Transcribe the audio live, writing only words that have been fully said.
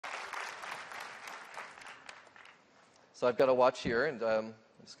So I've got a watch here, and I'm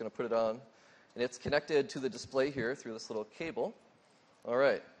just going to put it on. And it's connected to the display here through this little cable. All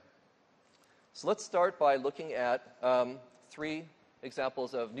right. So let's start by looking at 3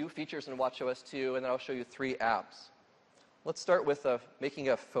 examples of new features in watchOS 2, and then I'll show you 3 apps. Let's start with making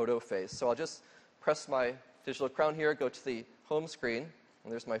a photo face. So I'll just press my digital crown here, go to the home screen,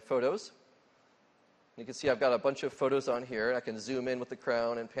 and there's my photos. You can see I've got a bunch of photos on here. I can zoom in with the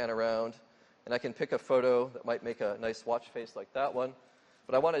crown and pan around, and I can pick a photo that might make a nice watch face like that one.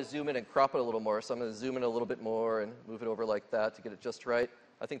 But I want to zoom in and crop it a little more, so I'm going to zoom in a little bit more and move it over like that to get it just right.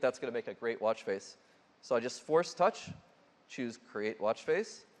 I think that's going to make a great watch face. So I just force touch, choose Create Watch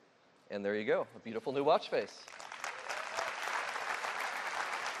Face, and there you go, a beautiful new watch face.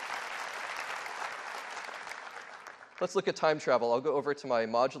 Let's look at time travel. I'll go over to my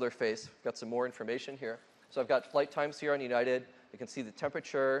modular face. Got some more information here. So I've got flight times here on United. You can see the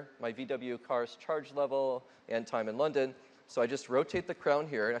temperature, my VW car's charge level, and time in London. So I just rotate the crown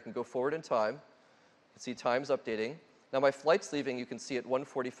here, and I can go forward in time. You can see time's updating. Now my flight's leaving, you can see at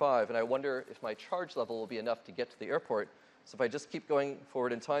 1:45, and I wonder if my charge level will be enough to get to the airport. So if I just keep going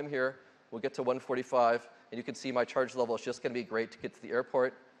forward in time here, we'll get to 1:45, and you can see my charge level is just going to be great to get to the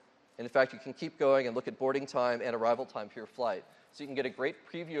airport. And in fact, you can keep going and look at boarding time and arrival time for your flight. So you can get a great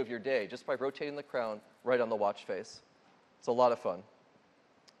preview of your day just by rotating the crown right on the watch face. It's a lot of fun.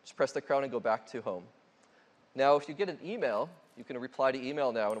 Just press the crown and go back to home. Now, if you get an email, you can reply to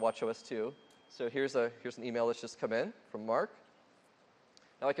email now in watchOS 2. So here's an email that's just come in from Mark.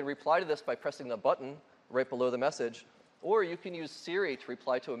 Now I can reply to this by pressing the button right below the message, or you can use Siri to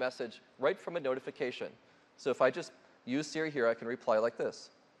reply to a message right from a notification. So if I just use Siri here, I can reply like this.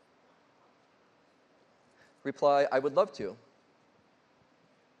 Reply, I would love to.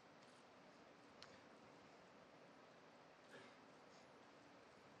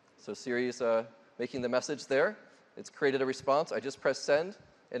 So Siri's making the message there. It's created a response. I just press send,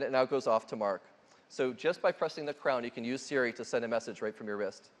 and it now goes off to Mark. So just by pressing the crown, you can use Siri to send a message right from your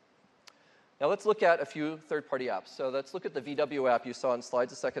wrist. Now let's look at a few third-party apps. So let's look at the VW app you saw in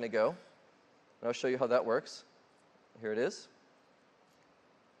slides a second ago. And I'll show you how that works. Here it is.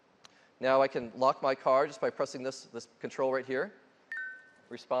 Now I can lock my car just by pressing this control right here.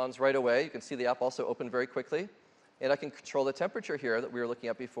 Responds right away. You can see the app also opened very quickly. And I can control the temperature here that we were looking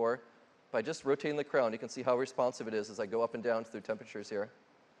at before by just rotating the crown. You can see how responsive it is as I go up and down through temperatures here.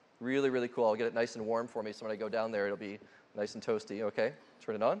 Really, really cool. I'll get it nice and warm for me, so when I go down there, it'll be nice and toasty. Okay,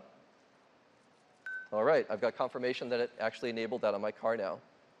 turn it on. All right, I've got confirmation that it actually enabled that on my car now.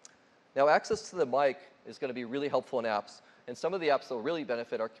 Now, access to the mic is going to be really helpful in apps. And some of the apps that will really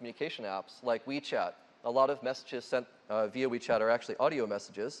benefit are communication apps, like WeChat. A lot of messages sent via WeChat are actually audio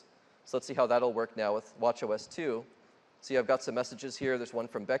messages. So let's see how that'll work now with watchOS 2. See, I've got some messages here. There's one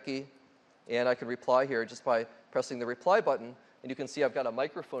from Becky. And I can reply here just by pressing the reply button. And you can see I've got a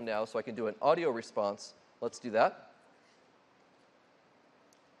microphone now, so I can do an audio response. Let's do that.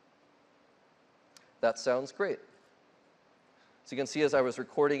 That sounds great. So you can see as I was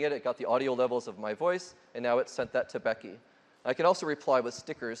recording it, it got the audio levels of my voice, and now it sent that to Becky. I can also reply with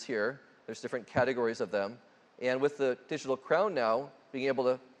stickers here. There's different categories of them. And with the digital crown now, being able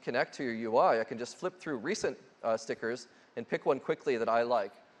to connect to your UI, I can just flip through recent stickers and pick one quickly that I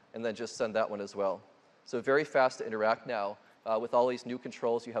like, and then just send that one as well. So very fast to interact now with all these new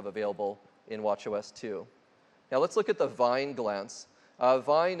controls you have available in watchOS 2. Now let's look at the Vine glance.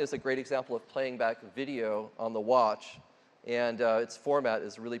 Vine is a great example of playing back video on the watch, and its format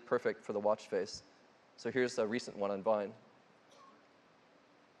is really perfect for the watch face. So here's a recent one on Vine.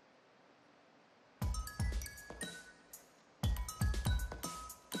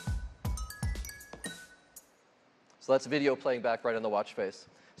 So that's video playing back right on the watch face.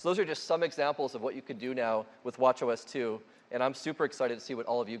 So those are just some examples of what you could do now with watchOS 2, and I'm super excited to see what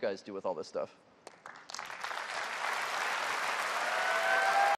all of you guys do with all this stuff.